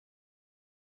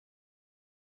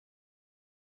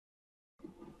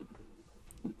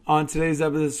On today's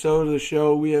episode of the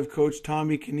show, we have Coach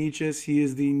Tommy Kanichis. He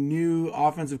is the new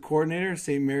offensive coordinator at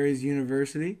St. Mary's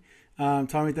University.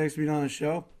 Tommy, thanks for being on the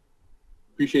show.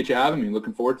 Appreciate you having me.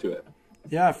 Looking forward to it.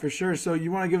 Yeah, for sure. So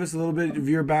you want to give us a little bit of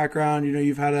your background. You know,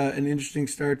 you've had an interesting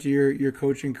start to your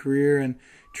coaching career and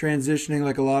transitioning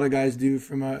like a lot of guys do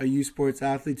from a U Sports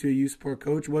athlete to a U Sport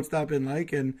coach. What's that been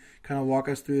like? And kind of walk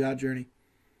us through that journey.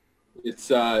 It's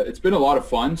been a lot of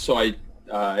fun. So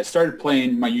I started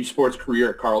playing my U Sports career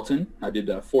at Carleton. I did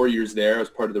 4 years there. I was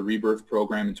part of the Rebirth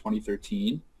program in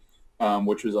 2013,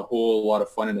 which was a whole lot of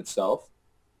fun in itself.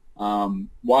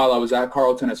 While I was at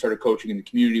Carleton, I started coaching in the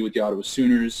community with the Ottawa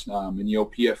Sooners in the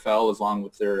OPFL, along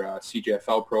with their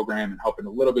CJFL program, and helping a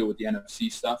little bit with the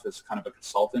NFC stuff as kind of a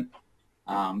consultant.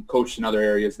 Coached in other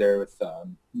areas there with,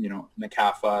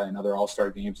 NACAFA and other all-star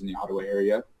games in the Ottawa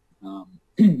area.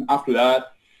 After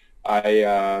that,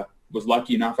 I was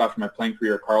lucky enough after my playing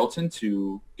career at Carleton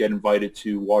to get invited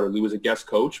to Waterloo as a guest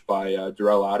coach by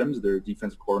Darrell Adams, their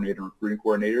defensive coordinator and recruiting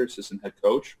coordinator, assistant head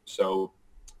coach. So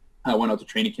I went out to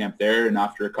training camp there, and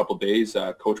after a couple of days,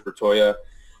 Coach Bertoya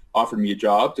offered me a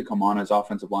job to come on as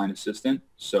offensive line assistant.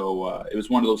 So it was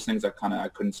one of those things I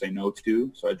couldn't say no to.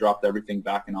 So I dropped everything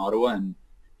back in Ottawa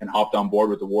and hopped on board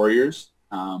with the Warriors.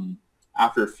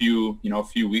 After a few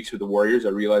weeks with the Warriors, I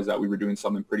realized that we were doing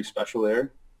something pretty special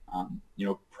there.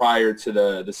 Prior to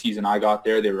the season I got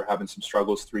there, they were having some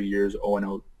struggles, 3 years,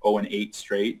 0-8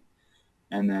 straight.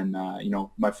 And then,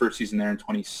 my first season there in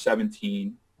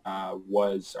 2017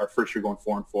 was our first year going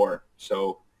 4-4.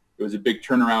 So it was a big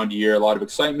turnaround year, a lot of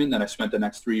excitement. Then I spent the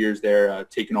next 3 years there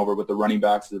taking over with the running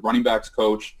backs as the running backs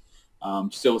coach,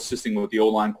 still assisting with the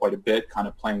O-line quite a bit, kind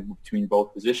of playing between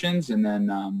both positions. And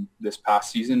then this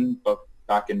past season,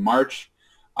 back in March,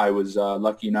 I was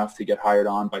lucky enough to get hired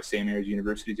on by St. Mary's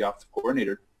University as the offensive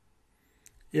coordinator.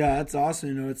 Yeah, that's awesome.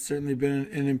 You know, it's certainly been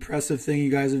an impressive thing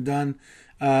you guys have done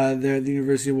there at the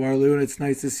University of Waterloo, and it's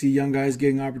nice to see young guys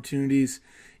getting opportunities,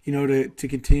 to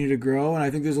continue to grow. And I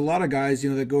think there's a lot of guys,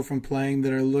 that go from playing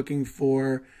that are looking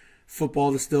for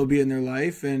football to still be in their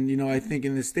life. And, I think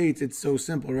in the States, it's so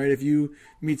simple, right? If you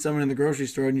meet someone in the grocery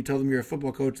store and you tell them you're a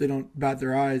football coach, they don't bat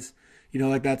their eyes.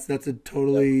 That's a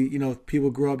totally,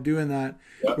 people grow up doing that.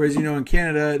 Yep. Whereas, in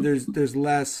Canada, there's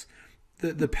less,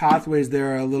 the pathways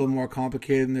there are a little more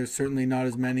complicated, and there's certainly not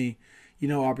as many,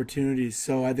 opportunities.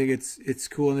 So I think it's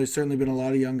cool. And there's certainly been a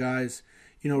lot of young guys,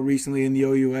 recently in the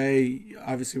OUA,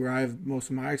 obviously where I have most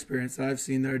of my experience that I've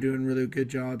seen, they're doing a really good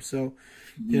job. So,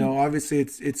 obviously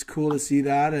it's cool to see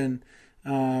that. And,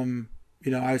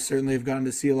 I certainly have gotten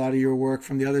to see a lot of your work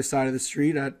from the other side of the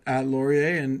street at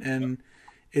Laurier, and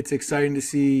it's exciting to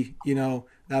see,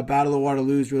 that Battle of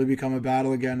Waterloo's really become a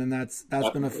battle again. And that's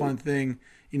been a fun thing,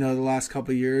 the last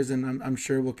couple of years, and I'm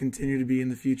sure will continue to be in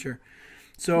the future.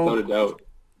 So, without a doubt.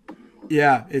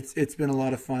 Yeah, it's been a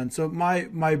lot of fun. So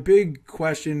my big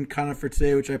question kind of for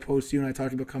today, which I posed to you and I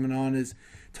talked about coming on, is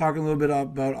talking a little bit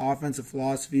about offensive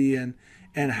philosophy and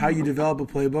how you develop a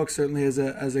playbook. Certainly as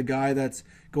a guy that's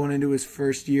going into his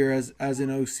first year as an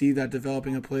OC, that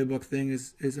developing a playbook thing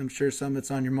is I'm sure something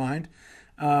that's on your mind.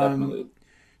 Definitely.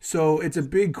 So it's a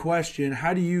big question.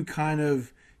 How do you kind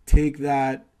of take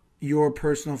that, your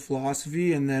personal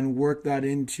philosophy, and then work that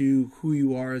into who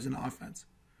you are as an offense?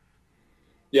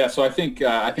 Yeah, so I think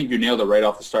you nailed it right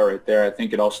off the start right there. I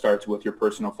think it all starts with your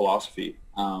personal philosophy.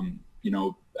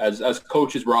 As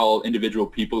coaches, we're all individual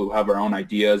people who have our own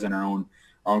ideas and our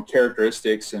own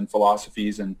characteristics and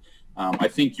philosophies. And I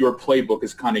think your playbook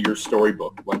is kind of your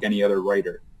storybook, like any other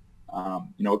writer.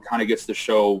 It kind of gets to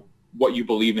show what you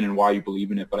believe in and why you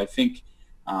believe in it. But I think,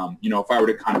 if I were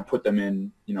to kind of put them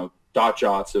in, dot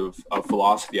jots of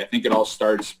philosophy, I think it all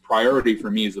starts, priority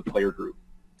for me is the player group.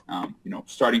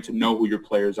 Starting to know who your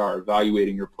players are,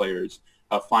 evaluating your players,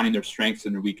 finding their strengths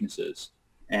and their weaknesses,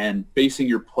 and basing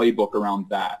your playbook around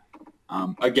that.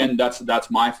 Again, that's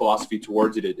my philosophy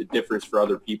towards it. It differs for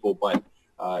other people, but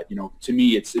to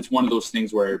me, it's one of those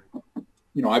things where,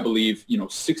 I believe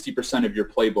 60% of your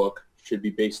playbook should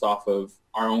be based off of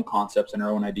our own concepts and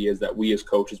our own ideas that we as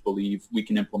coaches believe we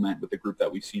can implement with the group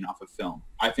that we've seen off of film.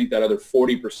 I think that other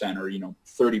 40% or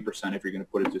 30%, if you're going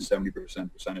to put it to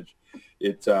 70% percentage,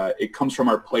 it comes from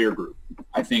our player group.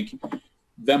 I think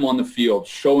them on the field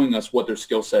showing us what their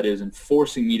skill set is and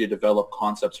forcing me to develop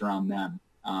concepts around them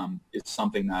is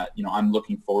something that I'm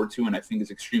looking forward to, and I think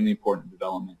is extremely important in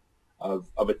development of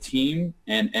a team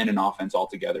and an offense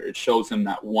altogether. It shows them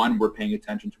that, one, we're paying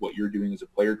attention to what you're doing as a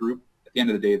player group. At the end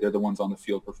of the day, they're the ones on the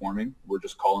field performing. We're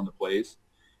just calling the plays.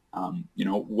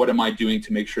 What am I doing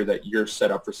to make sure that you're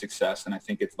set up for success? And I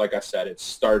think it's, like I said, it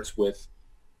starts with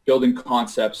building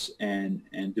concepts and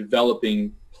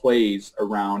developing plays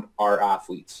around our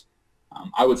athletes.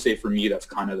 I would say for me, that's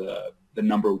kind of the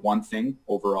number one thing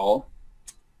overall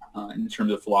in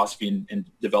terms of philosophy and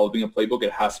developing a playbook.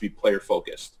 It has to be player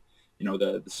focused. You know,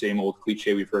 the same old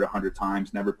cliche we've heard 100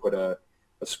 times, never put a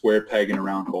square peg in a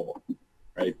round hole,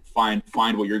 right? Find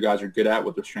what your guys are good at,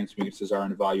 what their strengths and weaknesses are,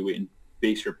 and evaluate and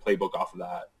base your playbook off of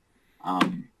that.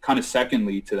 Kind of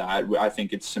secondly to that, I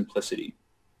think it's simplicity.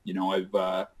 You know,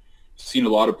 I've seen a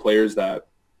lot of players that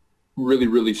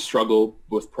really struggle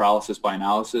with paralysis by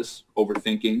analysis,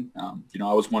 overthinking. You know,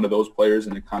 I was one of those players,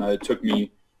 and it kind of took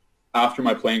me after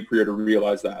my playing career to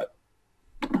realize that.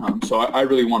 So I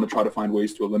really want to try to find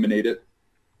ways to eliminate it.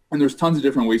 And there's tons of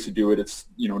different ways to do it. It's,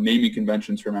 you know, naming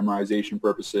conventions for memorization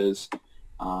purposes,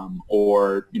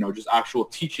 or, you know, just actual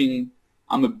teaching.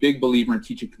 I'm a big believer in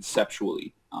teaching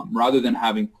conceptually. Rather than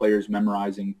having players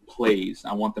memorizing plays,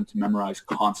 I want them to memorize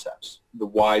concepts, the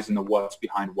whys and the whats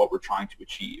behind what we're trying to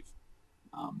achieve.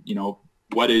 You know,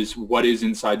 what is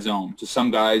inside zone? To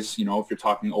some guys, you know, if you're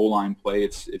talking O-line play,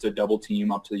 it's a double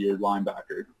team up to your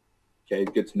linebacker. Okay,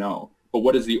 good to know. But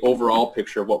what is the overall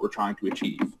picture of what we're trying to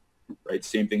achieve? Right.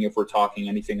 Same thing if we're talking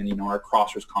anything in, you know, our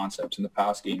crossers concepts in the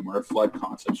pass game, or our flood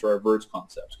concepts, or our verts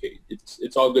concepts. Okay,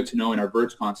 it's all good to know in our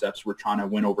verts concepts we're trying to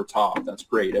win over top. That's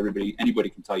great. Anybody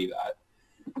can tell you that.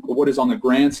 But what is on the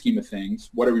grand scheme of things?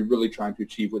 What are we really trying to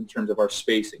achieve in terms of our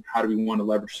spacing? How do we want to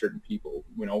leverage certain people?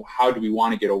 You know, how do we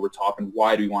want to get over top, and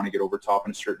why do we want to get over top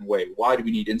in a certain way? Why do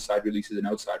we need inside releases and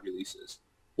outside releases?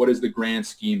 What is the grand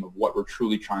scheme of what we're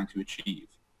truly trying to achieve?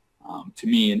 To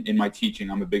me, in my teaching,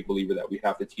 I'm a big believer that we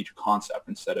have to teach concept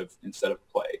instead of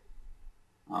play.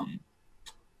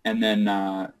 And then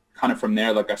kind of from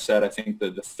there, like I said, I think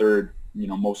the third, you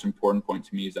know, most important point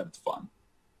to me is that it's fun.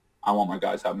 I want my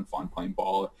guys having fun playing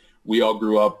ball. We all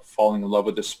grew up falling in love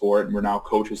with the sport, and we're now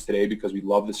coaches today because we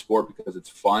love the sport, because it's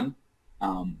fun.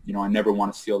 You know, I never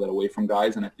want to steal that away from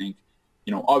guys. And I think,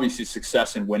 you know, obviously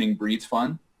success and winning breeds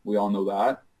fun. We all know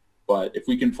that. But if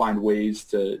we can find ways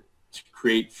to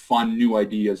create fun, new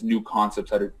ideas, new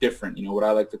concepts that are different, you know, what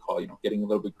I like to call, you know, getting a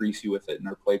little bit greasy with it in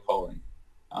our play calling.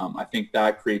 I think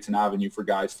that creates an avenue for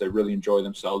guys to really enjoy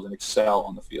themselves and excel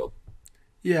on the field.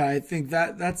 Yeah, I think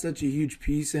that's such a huge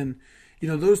piece. And, you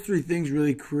know, those three things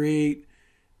really create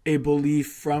a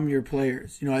belief from your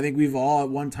players. You know, I think we've all at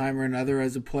one time or another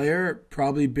as a player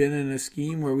probably been in a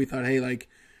scheme where we thought, hey, like,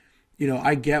 you know,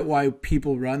 I get why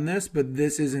people run this, but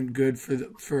this isn't good for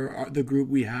the group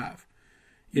we have.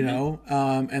 You know,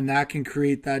 and that can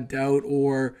create that doubt,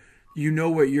 or you know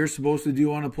what you're supposed to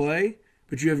do on a play,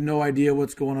 but you have no idea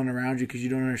what's going on around you because you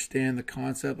don't understand the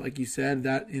concept. Like you said,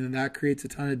 that, you know, that creates a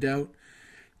ton of doubt.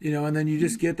 You know, and then you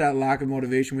just get that lack of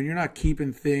motivation when you're not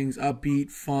keeping things upbeat,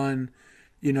 fun,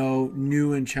 you know,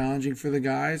 new and challenging for the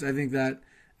guys. I think that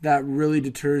really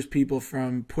deters people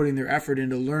from putting their effort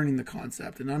into learning the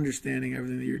concept and understanding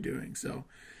everything that you're doing. So,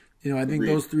 you know, I think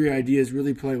those three ideas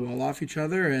really play well off each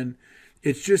other, and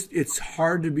it's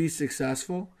hard to be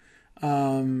successful,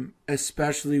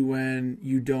 especially when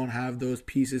you don't have those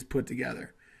pieces put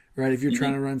together, right? If you're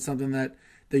trying to run something that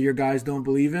your guys don't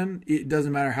believe in, it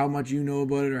doesn't matter how much you know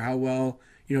about it or how well,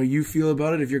 you know, you feel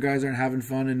about it. If your guys aren't having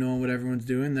fun and knowing what everyone's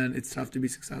doing, then it's tough to be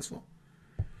successful.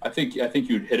 I think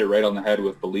you'd hit it right on the head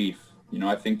with belief. You know,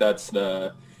 I think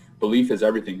belief is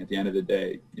everything at the end of the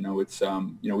day. You know, it's,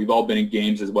 you know, we've all been in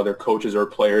games as whether coaches or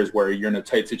players where you're in a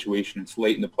tight situation, it's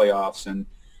late in the playoffs. And,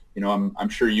 you know, I'm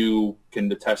sure you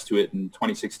can attest to it in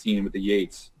 2016 with the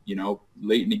Yates, you know,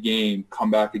 late in the game,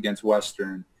 come back against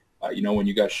Western, you know, when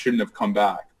you guys shouldn't have come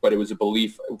back. But it was a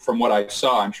belief from what I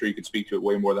saw. I'm sure you could speak to it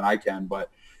way more than I can, but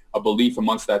a belief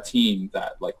amongst that team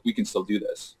that, like, we can still do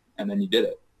this. And then you did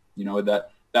it. You know,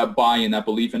 that buy-in, that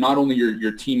belief, and not only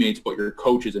your teammates, but your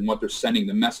coaches and what they're sending,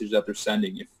 the message that they're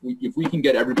sending. If we can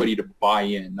get everybody to buy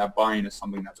in, that buy-in is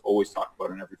something that's always talked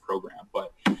about in every program.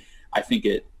 But I think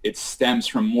it stems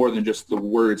from more than just the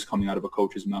words coming out of a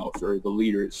coach's mouth or the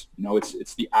leaders. You know,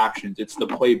 it's the actions, it's the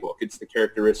playbook, it's the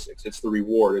characteristics, it's the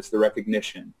reward, it's the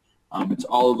recognition. It's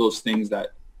all of those things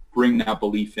that bring that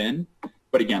belief in.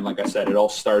 But again, like I said, it all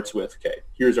starts with, okay,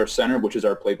 here's our center, which is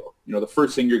our playbook. You know, the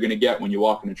first thing you're going to get when you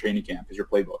walk into training camp is your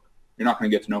playbook. You're not going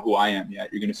to get to know who I am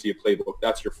yet. You're going to see a playbook.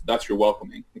 That's your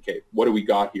welcoming. Okay, what do we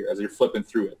got here? As you're flipping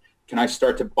through it, can I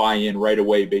start to buy in right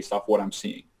away based off what I'm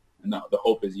seeing? And the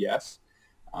hope is yes.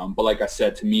 But like I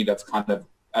said, to me, that's kind of,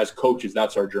 as coaches,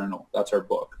 that's our journal. That's our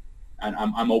book. And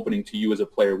I'm opening to you as a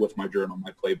player with my journal,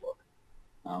 my playbook.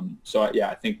 So yeah,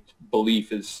 I think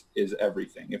belief is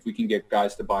everything. If we can get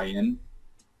guys to buy in,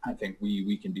 I think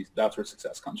we can be, that's where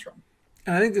success comes from.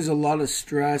 And I think there's a lot of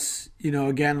stress,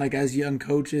 again, like as young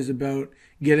coaches about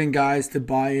getting guys to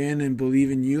buy in and believe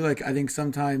in you. Like I think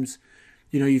sometimes,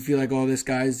 you feel like, oh, this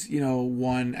guy's,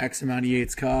 won X amount of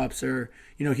Yates Cups or,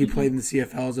 he Mm-hmm. played in the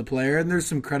CFL as a player. And there's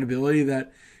some credibility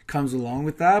that comes along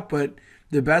with that. But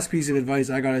the best piece of advice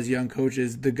I got as a young coach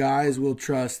is the guys will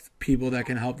trust people that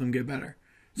can help them get better.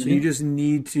 So you Mm-hmm. just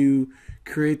need to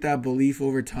create that belief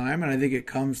over time. And I think it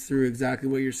comes through exactly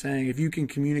what you're saying. If you can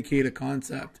communicate a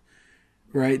concept,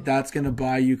 right, that's going to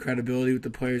buy you credibility with the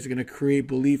players. They're going to create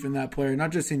belief in that player,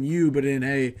 not just in you, but in,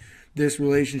 hey, this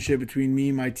relationship between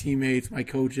me, my teammates, my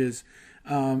coaches, it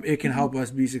can Mm-hmm. help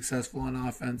us be successful on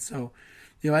offense. So,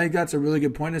 I think that's a really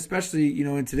good point, especially,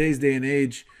 in today's day and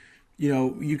age.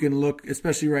 You can look,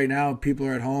 especially right now, people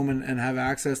are at home and have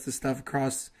access to stuff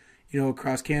across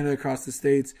Canada, across the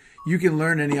States. You can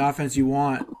learn any offense you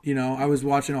want. I was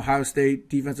watching Ohio State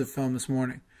defensive film this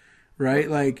morning, right?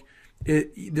 Like,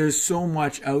 there's so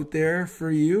much out there for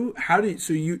you.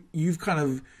 You've kind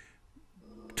of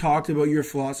talked about your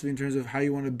philosophy in terms of how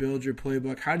you want to build your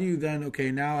playbook. How do you then,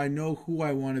 okay, now I know who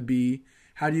I want to be.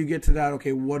 How do you get to that?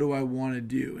 Okay, what do I want to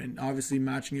do? And obviously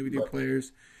matching it with your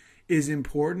players is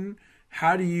important.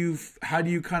 How do you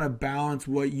kind of balance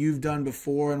what you've done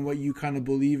before and what you kind of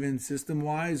believe in system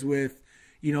wise with,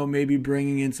 maybe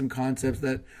bringing in some concepts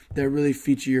that really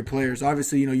feature your players?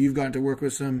 Obviously, you've gotten to work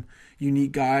with some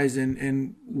unique guys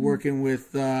and working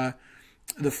with the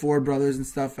Ford brothers and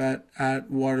stuff at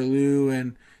Waterloo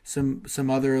and some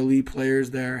other elite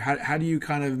players there. How do you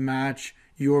kind of match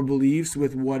your beliefs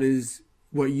with what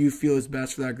you feel is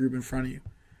best for that group in front of you?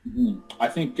 I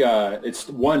think it's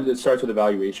one that starts with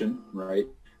evaluation, right?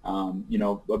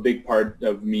 A big part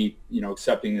of me,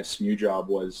 accepting this SMU job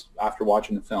was after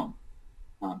watching the film.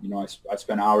 I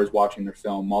spent hours watching their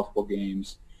film, multiple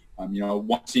games.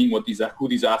 Seeing who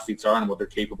these athletes are and what they're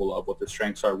capable of, what their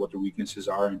strengths are, what their weaknesses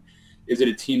are, and is it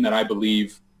a team that I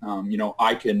believe,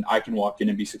 I can walk in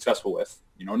and be successful with?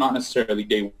 Not necessarily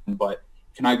day one, but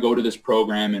can I go to this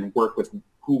program and work with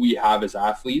who we have as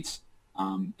athletes?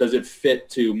 Does it fit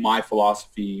to my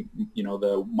philosophy?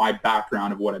 My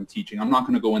background of what I'm teaching. I'm not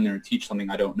going to go in there and teach something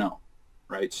I don't know,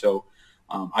 right? So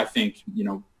I think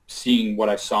seeing what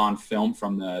I saw on film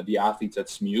from the athletes at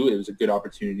SMU, it was a good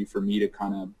opportunity for me to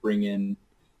kind of bring in,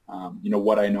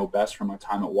 what I know best from my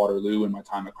time at Waterloo and my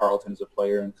time at Carleton as a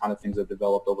player, and kind of things I've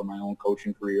developed over my own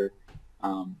coaching career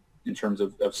in terms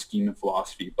of scheme and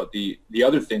philosophy. But the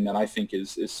other thing that I think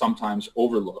is sometimes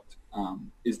overlooked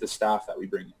is the staff that we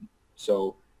bring in.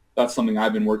 So that's something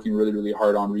I've been working really, really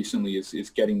hard on recently is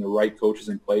getting the right coaches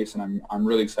in place. And I'm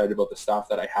really excited about the staff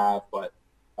that I have, but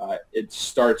it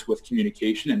starts with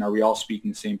communication. And are we all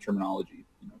speaking the same terminology?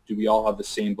 Do we all have the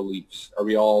same beliefs? Are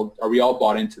we all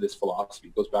bought into this philosophy?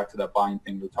 It goes back to that buying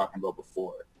thing we were talking about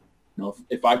before.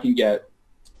 If I can get,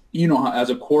 as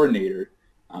a coordinator,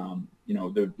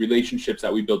 the relationships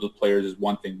that we build with players is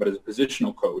one thing, but as a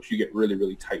positional coach, you get really,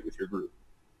 really tight with your group.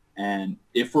 And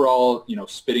if we're all,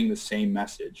 spitting the same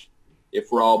message,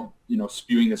 if we're all,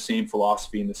 spewing the same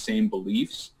philosophy and the same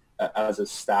beliefs as a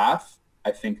staff,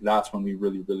 I think that's when we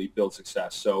really, really build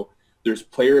success. So there's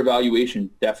player evaluation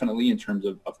definitely in terms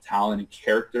of talent and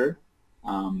character.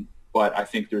 But I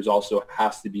think there's also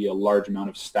has to be a large amount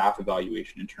of staff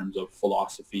evaluation in terms of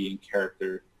philosophy and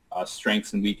character,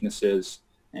 strengths and weaknesses,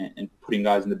 and putting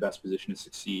guys in the best position to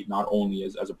succeed, not only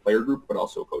as a player group, but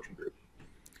also a coaching group.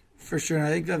 For sure, and I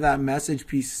think that message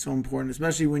piece is so important,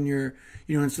 especially when you're,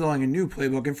 installing a new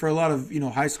playbook. And for a lot of,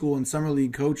 high school and summer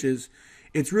league coaches,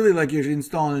 it's really like you're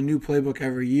installing a new playbook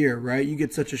every year, right? You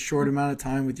get such a short amount of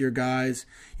time with your guys.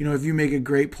 If you make a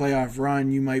great playoff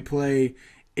run, you might play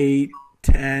 8,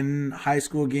 10 high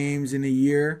school games in a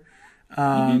year,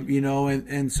 Mm-hmm.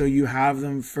 and so you have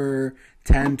them for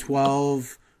 10,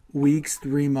 12 weeks,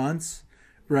 3 months.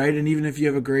 Right. And even if you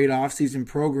have a great offseason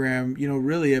program,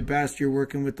 really at best, you're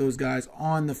working with those guys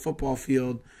on the football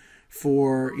field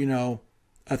for,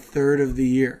 a third of the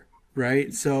year.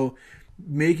 Right. So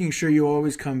making sure you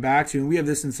always come back to, and we have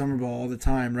this in summer ball all the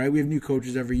time, right? We have new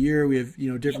coaches every year. We have,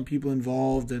 different people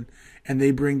involved and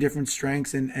they bring different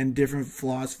strengths and different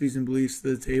philosophies and beliefs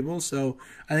to the table. So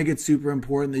I think it's super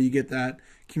important that you get that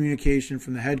communication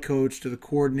from the head coach to the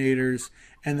coordinators,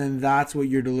 and then that's what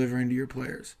you're delivering to your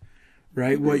players.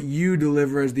 Right? What you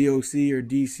deliver as the OC or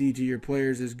DC to your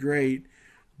players is great,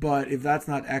 but if that's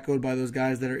not echoed by those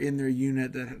guys that are in their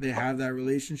unit that they have that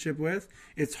relationship with,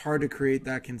 it's hard to create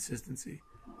that consistency.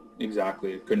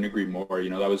 Exactly. I couldn't agree more.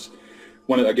 That was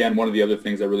one of the other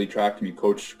things that really attracted me.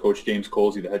 Coach James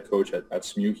Colsey, the head coach at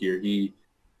SMU here, he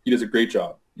does a great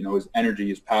job. His energy,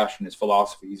 his passion, his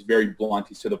philosophy, he's very blunt.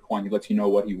 He's to the point. He lets you know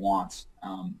what he wants.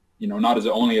 not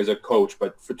only as a coach,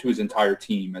 but to his entire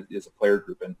team as a player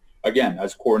group. And again,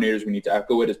 as coordinators, we need to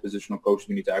echo it. As positional coaches,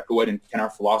 we need to echo it. And can our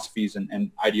philosophies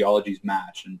and ideologies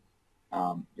match? And,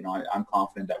 I'm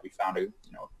confident that we found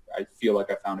I feel like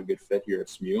I found a good fit here at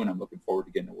SMU, and I'm looking forward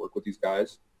to getting to work with these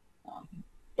guys.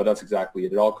 But that's exactly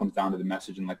it. It all comes down to the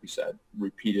message. And like we said,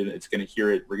 repeat it. We're going to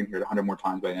hear it 100 more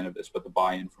times by the end of this, but the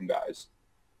buy-in from guys,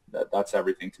 that's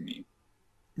everything to me.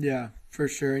 Yeah, for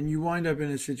sure. And you wind up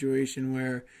in a situation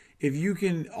where if you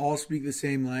can all speak the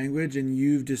same language and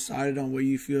you've decided on what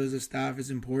you feel as a staff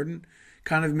is important,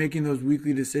 kind of making those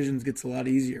weekly decisions gets a lot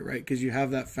easier, right? Because you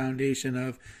have that foundation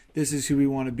of this is who we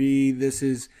want to be,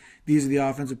 these are the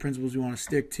offensive principles we want to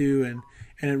stick to,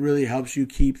 and it really helps you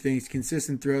keep things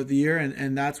consistent throughout the year,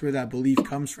 and that's where that belief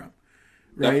comes from,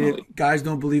 right? If guys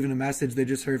don't believe in a message they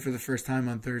just heard for the first time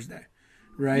on Thursday,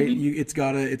 right? Mm-hmm.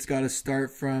 It's gotta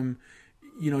start from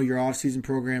your off-season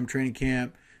program, training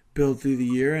camp, build through the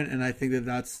year, and I think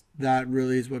that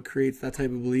really is what creates that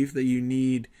type of belief that you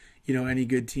need, any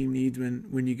good team needs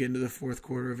when you get into the fourth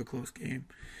quarter of a close game.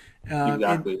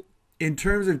 Exactly. In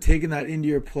terms of taking that into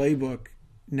your playbook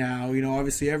now,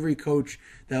 obviously every coach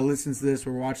that listens to this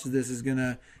or watches this is going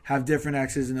to have different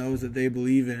X's and O's that they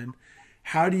believe in.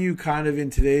 How do you kind of,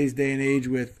 in today's day and age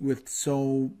with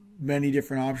so many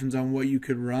different options on what you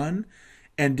could run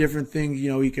and different things,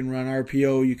 you can run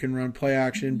RPO, you can run play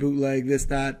action, bootleg, this,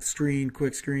 that, screen,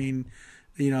 quick screen,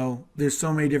 there's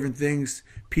so many different things,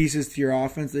 pieces to your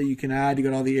offense that you can add. You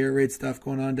got all the air raid stuff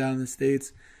going on down in the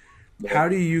States. How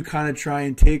do you kind of try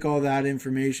and take all that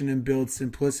information and build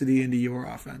simplicity into your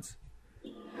offense?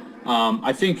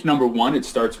 I think number one, it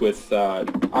starts with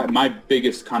my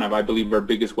biggest I believe our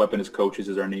biggest weapon as coaches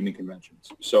is our naming conventions.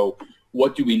 So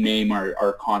what do we name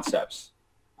our concepts,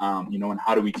 and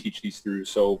how do we teach these through?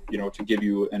 So, to give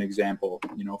you an example,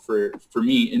 for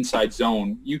me, inside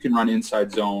zone, you can run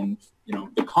inside zone,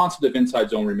 the concept of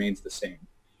inside zone remains the same.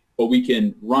 But we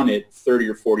can run it 30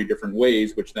 or 40 different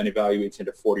ways, which then evaluates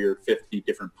into 40 or 50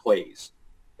 different plays,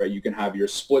 right? You can have your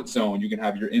split zone, you can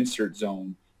have your insert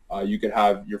zone, you could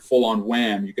have your full-on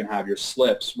wham, you can have your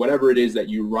slips, whatever it is that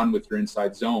you run with your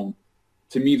inside zone.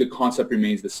 To me, the concept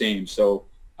remains the same. So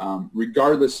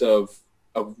regardless of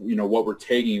what we're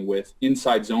taking with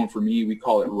inside zone, for me, we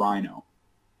call it Rhino,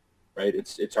 right?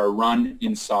 It's our run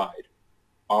inside.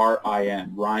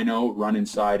 RIN, Rhino, run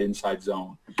inside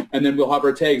zone. And then we'll have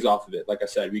our tags off of it. Like I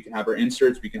said, we can have our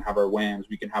inserts, we can have our whams,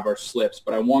 we can have our slips.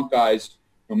 But I want guys,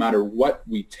 no matter what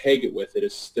we tag it with, it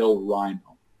is still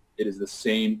Rhino. It is the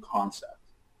same concept.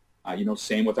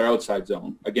 Same with our outside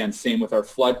zone. Again, same with our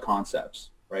flood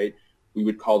concepts, right? We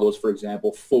would call those, for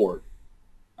example, Ford.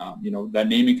 That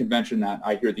naming convention that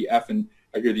I hear the F and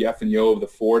the O of the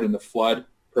Ford and the flood,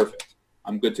 perfect.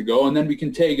 I'm good to go. And then we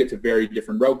can tag it to very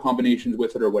different route combinations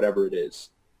with it or whatever it is.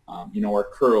 Our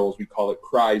curls, we call it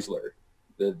Chrysler,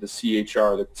 the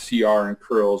CHR, the CR and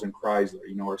curls and Chrysler,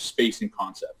 our spacing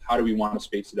concept. How do we want to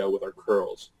space it out with our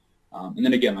curls? And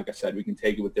then again, like I said, we can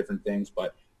take it with different things,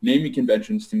 but naming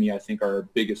conventions to me, I think are our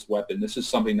biggest weapon. This is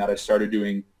something that I started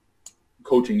doing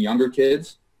coaching younger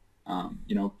kids,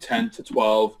 10 to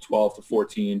 12, 12 to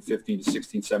 14, 15 to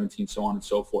 16, 17, so on and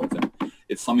so forth. And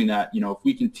it's something that, if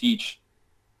we can teach,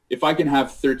 if I can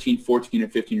have 13, 14,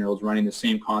 and 15-year-olds running the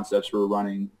same concepts we're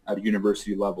running at a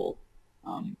university level,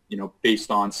 based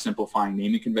on simplifying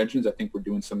naming conventions, I think we're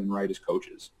doing something right as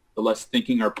coaches. The less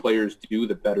thinking our players do,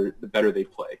 the better they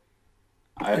play.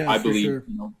 I believe,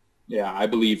 sure. I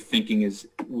believe thinking is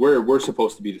we're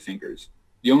supposed to be the thinkers.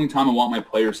 The only time I want my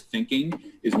players thinking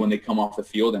is when they come off the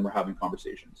field and we're having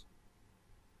conversations.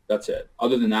 That's it.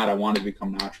 Other than that, I want it to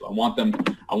become natural. I want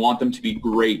them to be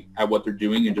great at what they're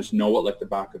doing and just know it like the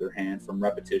back of their hand from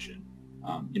repetition.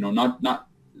 Not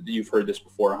you've heard this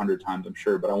before 100 times, I'm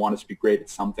sure, but I want us to be great at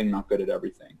something, not good at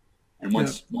everything. And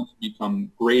once you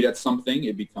become great at something,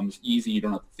 it becomes easy. You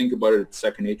don't have to think about it. It's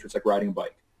second nature. It's like riding a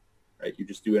bike, right? You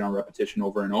just do it on repetition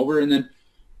over and over. And then,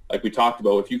 like we talked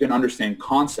about, if you can understand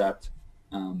concept,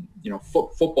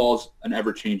 football's an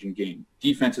ever-changing game.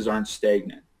 Defenses aren't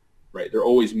stagnant. Right, they're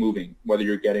always moving, whether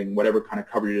you're getting whatever kind of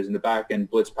coverage it is in the back end,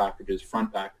 blitz packages,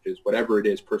 front packages, whatever it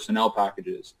is, personnel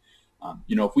packages.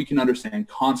 If we can understand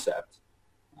concept,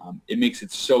 it makes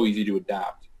it so easy to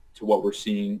adapt to what we're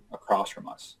seeing across from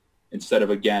us instead of,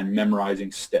 again, memorizing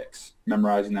sticks,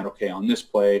 memorizing that, okay, on this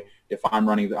play, if I'm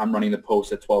running the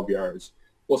post at 12 yards.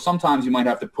 Well, sometimes you might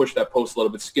have to push that post a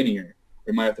little bit skinnier.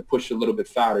 Or you might have to push it a little bit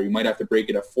fatter. You might have to break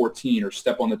it at 14 or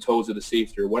step on the toes of the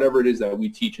safety or whatever it is that we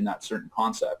teach in that certain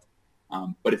concept.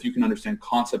 But if you can understand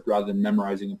concept rather than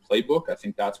memorizing a playbook, I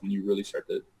think that's when you really start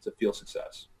to feel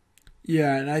success.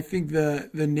 Yeah, and I think the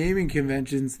naming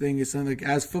conventions thing is something like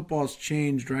as football's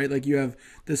changed, right? Like you have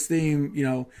this theme,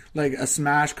 like a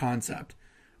smash concept,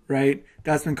 right?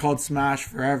 That's been called smash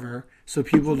forever. So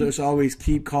people just always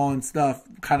keep calling stuff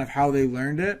kind of how they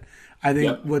learned it. I think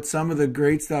Yep. what some of the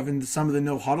great stuff and some of the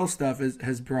no huddle stuff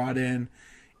has brought in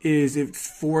is it's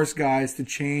forced guys to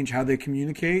change how they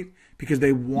communicate because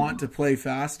they want to play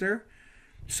faster.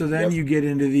 So then Yep. you get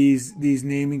into these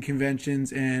naming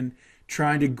conventions and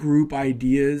trying to group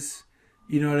ideas.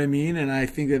 You know what I mean? And I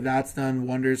think that that's done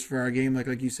wonders for our game.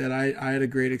 Like you said, I had a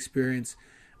great experience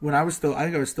when I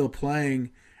think I was still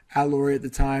playing at Laurie at the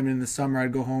time. And in the summer,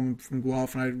 I'd go home from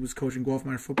Guelph, and I was coaching Guelph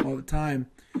minor football at the time.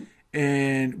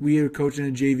 And we were coaching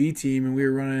a JV team, and we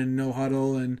were running no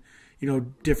huddle and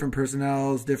different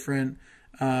personnels, different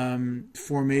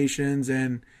formations,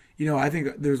 and I think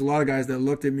there's a lot of guys that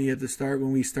looked at me at the start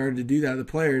when we started to do that. The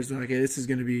players were like, "Hey, this is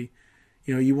going to be,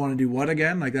 you want to do what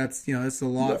again? Like that's a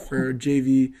lot for a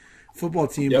JV football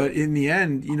team." Yep. But in the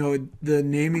end, the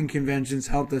naming conventions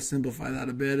helped us simplify that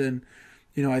a bit, and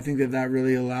I think that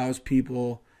really allows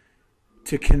people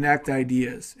to connect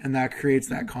ideas, and that creates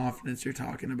that confidence you're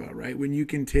talking about, right? When you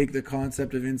can take the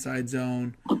concept of inside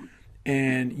zone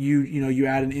and you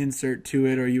add an insert to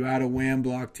it, or you add a wham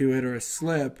block to it, or a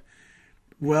slip.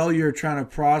 Well, you're trying to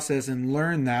process and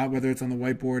learn that, whether it's on the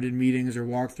whiteboard in meetings or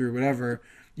walkthrough, whatever,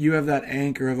 you have that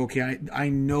anchor of, okay, I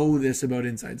know this about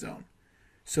inside zone.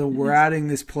 So we're adding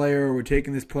this player, or we're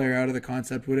taking this player out of the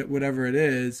concept, whatever it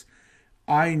is.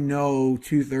 I know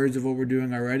 2/3 of what we're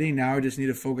doing already. Now I just need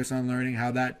to focus on learning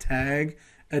how that tag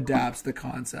adapts the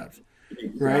concept,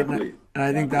 right? Exactly. And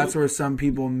I think that's where some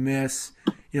people miss,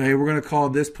 hey, we're going to call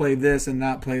this play this and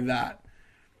that play that.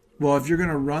 Well, if you're going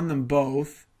to run them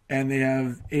both and they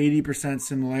have 80%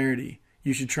 similarity,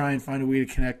 you should try and find a way to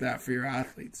connect that for your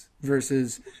athletes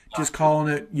versus just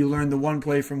calling it, you learned the one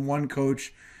play from one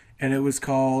coach and it was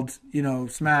called,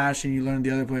 smash, and you learned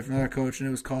the other play from another coach and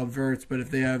it was called verts. But if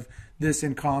they have this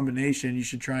in combination, you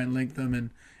should try and link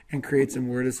them and create some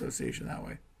word association that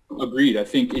way. Agreed. I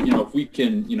think, if we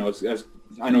can, as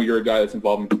I know you're a guy that's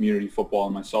involved in community football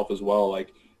and myself as well,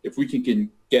 like if we can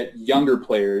get younger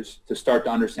players to start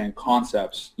to understand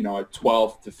concepts, at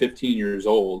 12 to 15 years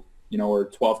old, or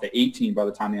 12 to 18 by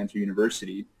the time they enter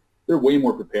university, they're way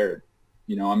more prepared.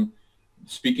 I'm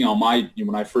speaking on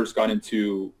when I first got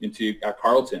into at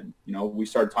Carleton, we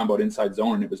started talking about inside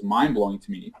zone, and it was mind blowing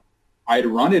to me. I had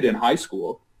run it in high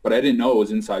school, but I didn't know it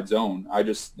was inside zone. I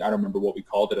don't remember what we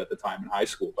called it at the time in high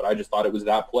school, but I just thought it was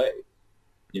that play,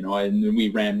 and then we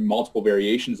ran multiple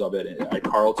variations of it at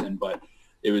Carleton, but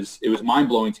it was mind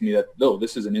blowing to me that, no,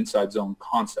 this is an inside zone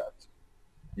concept,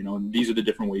 and these are the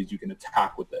different ways you can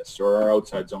attack with this, or our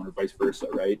outside zone, or vice versa,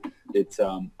 right? It's,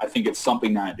 I think it's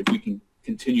something that if we can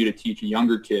continue to teach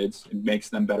younger kids, it makes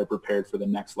them better prepared for the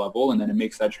next level, and then it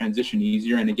makes that transition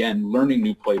easier. And again, learning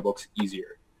new playbooks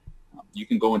easier. You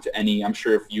can go into any, I'm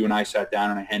sure if you and I sat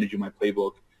down and I handed you my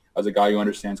playbook as a guy who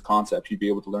understands concepts, you'd be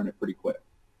able to learn it pretty quick.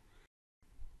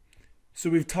 So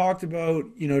we've talked about,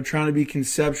 trying to be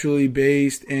conceptually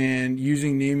based and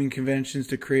using naming conventions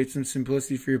to create some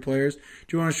simplicity for your players. Do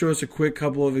you want to show us a quick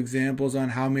couple of examples on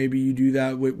how maybe you do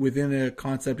that within a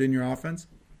concept in your offense?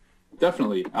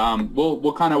 Definitely.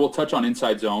 We'll touch on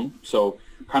inside zone. So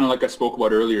kind of like I spoke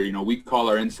about earlier, we call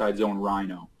our inside zone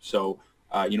Rhino. So,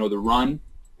 the run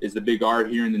is the big R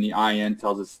here, and then the IN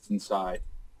tells us it's inside.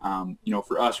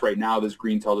 For us right now, this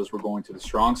green tells us we're going to the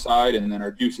strong side, and then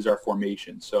our deuce is our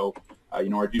formation. So,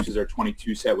 our deuce is our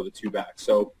 22 set with a 2-back.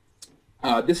 So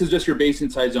this is just your base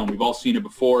inside zone. We've all seen it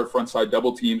before. Front side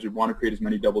double teams. We want to create as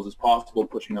many doubles as possible,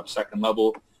 pushing up second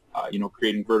level,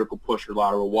 creating vertical push or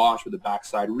lateral wash with a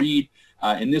backside read.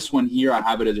 In this one here, I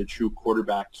have it as a true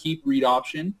quarterback keep read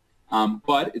option.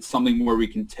 But it's something where we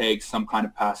can take some kind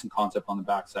of passing concept on the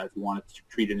backside if we want to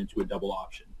treat it into a double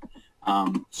option.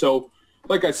 So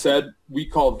like I said, we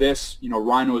call this,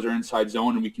 Rhino is our inside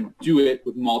zone, and we can do it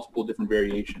with multiple different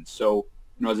variations. So,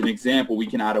 as an example, we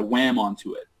can add a wham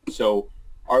onto it. So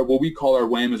what we call our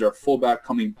wham is our fullback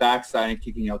coming backside and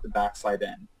kicking out the backside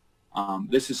end.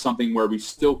 This is something where we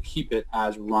still keep it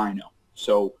as Rhino.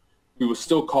 So we will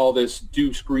still call this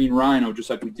deuce green Rhino just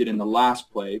like we did in the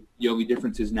last play. The only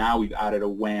difference is now we've added a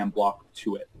wham block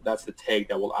to it. That's the tag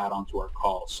that we'll add onto our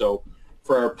call. So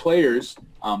for our players,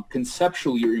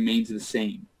 conceptually it remains the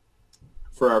same.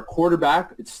 For our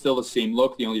quarterback, it's still the same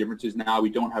look. The only difference is now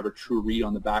we don't have a true read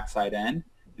on the backside end.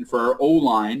 And for our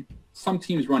O-line, some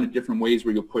teams run it different ways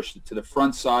where you'll push it to the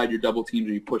front side, your double teams,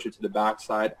 or you push it to the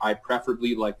backside. I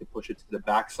preferably like to push it to the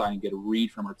backside and get a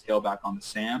read from our tailback on the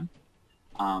Sam.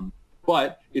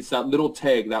 But it's that little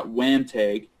tag, that wham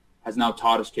tag, has now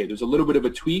taught us, okay, there's a little bit of a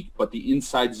tweak, but the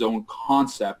inside zone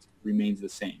concept remains the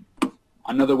same.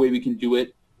 Another way we can do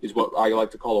it is what I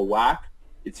like to call a whack.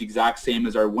 It's the exact same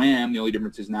as our wham. The only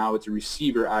difference is now it's a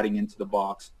receiver adding into the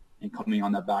box and coming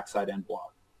on that backside end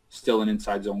block. Still an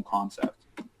inside zone concept.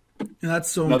 And that's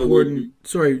so important.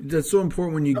 That's so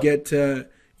important when you get to,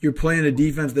 you're playing a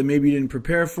defense that maybe you didn't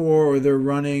prepare for, or they're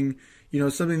running,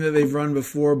 something that they've run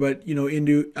before, but,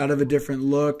 out of a different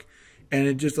look. And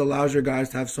it just allows your guys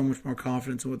to have so much more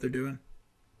confidence in what they're doing.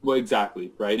 Well,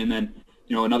 exactly, right? And then,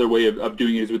 another way of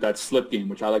doing it is with that slip game,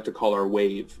 which I like to call our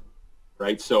wave,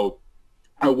 right? So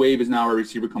our wave is now our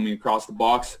receiver coming across the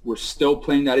box. We're still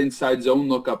playing that inside zone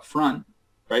look up front,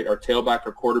 right? Our tailback,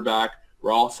 our quarterback,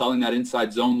 we're all selling that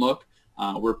inside zone look.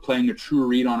 We're playing a true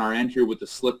read on our end here with the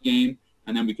slip game,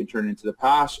 and then we can turn it into the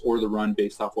pass or the run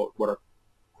based off what our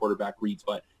quarterback reads.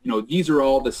 But, these are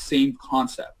all the same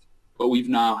concept, but we've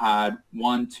now had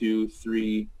 1, 2,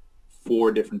 3,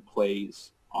 4 different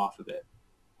plays off of it.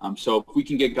 So if we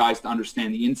can get guys to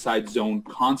understand the inside zone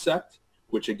concept,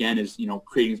 which again is,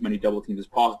 creating as many double teams as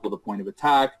possible, the point of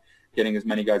attack, getting as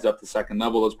many guys up to second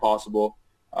level as possible,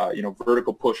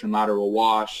 vertical push and lateral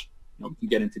wash. We can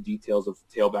get into details of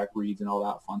tailback reads and all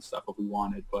that fun stuff if we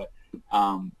wanted, but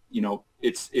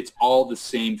it's all the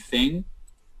same thing,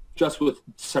 just with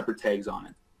separate tags on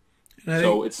it.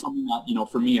 So it's something that,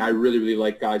 for me, I really, really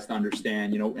like guys to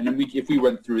understand, and then if we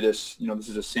went through this, this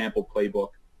is a sample playbook.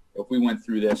 If we went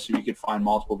through this, we could find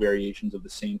multiple variations of the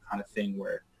same kind of thing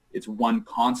where it's one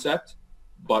concept,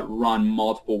 but run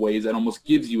multiple ways. That almost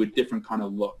gives you a different kind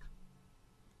of look.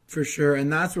 For sure.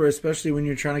 And that's where, especially when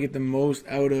you're trying to get the most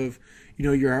out of,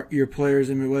 your players,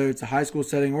 and whether it's a high school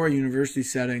setting or a university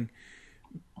setting,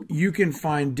 you can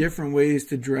find different ways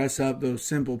to dress up those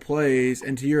simple plays.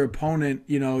 And to your opponent,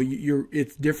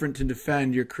 it's different to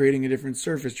defend. You're creating a different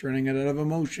surface, running it out of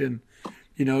emotion.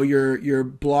 You're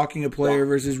blocking a player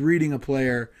versus reading a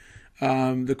player.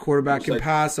 The quarterback can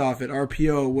pass off it,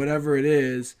 RPO, whatever it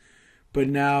is. But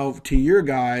now to your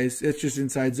guys, it's just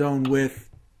inside zone with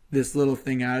this little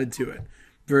thing added to it.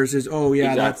 Versus,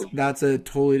 that's a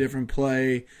totally different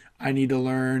play. I need to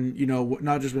learn,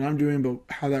 not just what I'm doing, but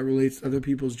how that relates to other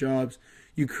people's jobs.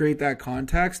 You create that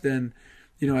context, and,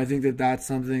 I think that that's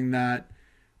something that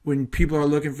when people are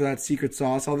looking for that secret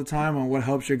sauce all the time on what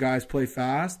helps your guys play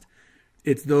fast,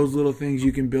 it's those little things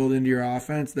you can build into your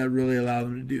offense that really allow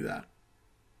them to do that.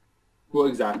 Well,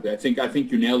 exactly. I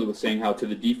think you nailed it with saying how to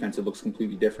the defense it looks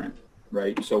completely different,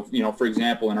 right? So, for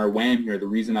example, in our wham here, the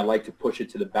reason I like to push it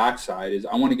to the backside is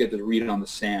I want to get to read it on the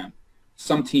Sam.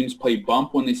 Some teams play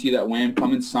bump when they see that wham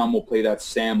coming. Some will play that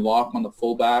Sam lock on the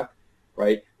fullback,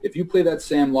 right? If you play that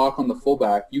Sam lock on the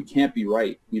fullback, you can't be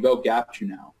right. We've out-gapped you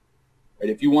now, right?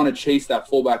 If you want to chase that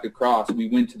fullback across, we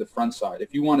win to the front side.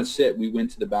 If you want to sit, we win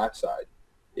to the backside.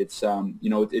 It's,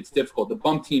 it's difficult. The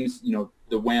bump teams,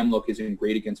 the wham look isn't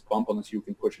great against bump unless you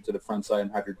can push it to the front side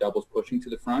and have your doubles pushing to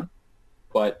the front.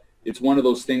 But it's one of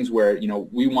those things where,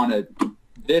 we want to,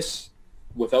 this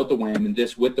without the wham and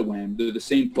this with the wham, they're the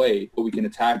same play, but we can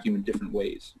attack you in different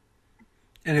ways.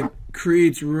 And it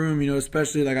creates room,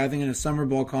 especially I think in a summer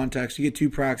ball context, you get 2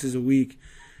 practices a week,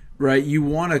 right? You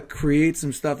want to create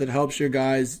some stuff that helps your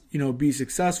guys, be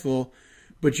successful,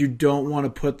 but you don't want to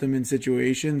put them in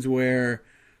situations where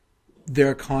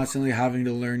they're constantly having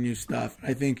to learn new stuff.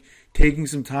 I think taking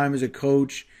some time as a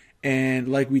coach and,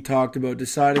 like we talked about,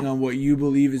 deciding on what you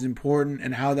believe is important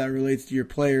and how that relates to your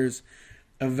players,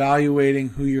 evaluating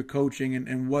who you're coaching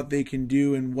and what they can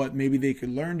do and what maybe they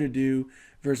could learn to do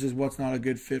versus what's not a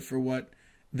good fit for what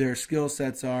their skill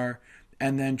sets are,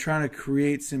 and then trying to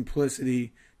create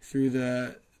simplicity through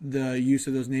the use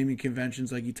of those naming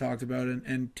conventions like you talked about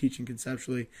and teaching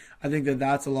conceptually. I think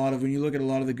that's a lot of, when you look at a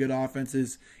lot of the good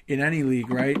offenses in any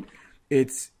league, right,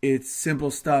 it's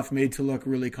simple stuff made to look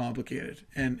really complicated.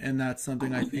 And that's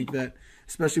something I think that,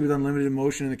 especially with unlimited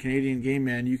motion in the Canadian game,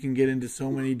 man, you can get into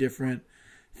so many different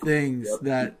things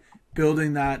that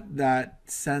building that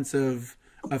sense of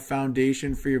a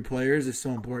foundation for your players is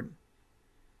so important.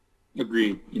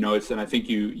 Agreed. And I think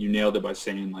you nailed it by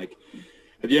saying,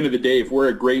 at the end of the day, if we're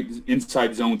a great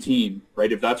inside zone team,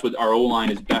 right, if that's what our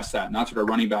O-line is best at, and that's what our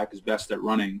running back is best at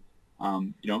running,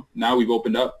 now we've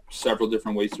opened up several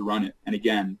different ways to run it. And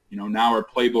again, now our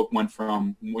playbook went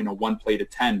from, 1 play to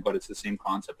 10, but it's the same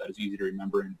concept that is easy to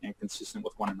remember and consistent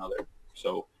with one another.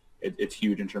 So it's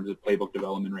huge in terms of playbook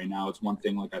development right now. It's one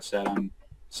thing, like I said,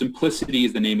 simplicity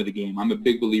is the name of the game. I'm a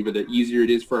big believer that easier it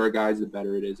is for our guys, the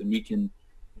better it is. And we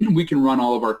can run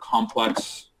all of our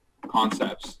complex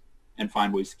concepts and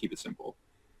find ways to keep it simple.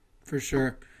 For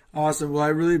sure. Awesome. Well, I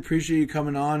really appreciate you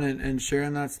coming on and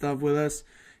sharing that stuff with us.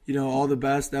 all the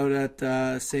best out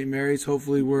at St. Mary's.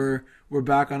 Hopefully we're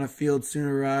back on a field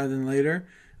sooner rather than later.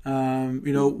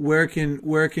 Where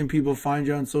can people find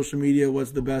you on social media?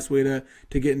 What's the best way to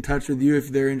get in touch with you if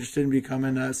they're interested in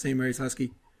becoming a St. Mary's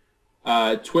Husky?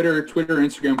 Twitter,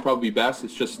 Instagram probably best.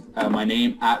 It's just my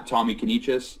name at Tommy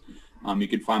Kanichis. You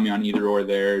can find me on either or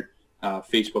there.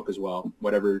 Facebook as well.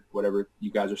 Whatever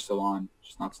you guys are still on,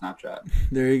 just not Snapchat.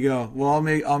 There you go. Well,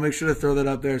 I'll make sure to throw that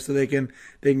up there so they can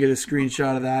get a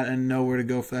screenshot of that and know where to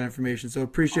go for that information. So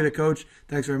appreciate it, Coach.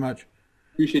 Thanks very much.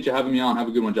 Appreciate you having me on. Have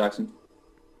a good one, Jackson.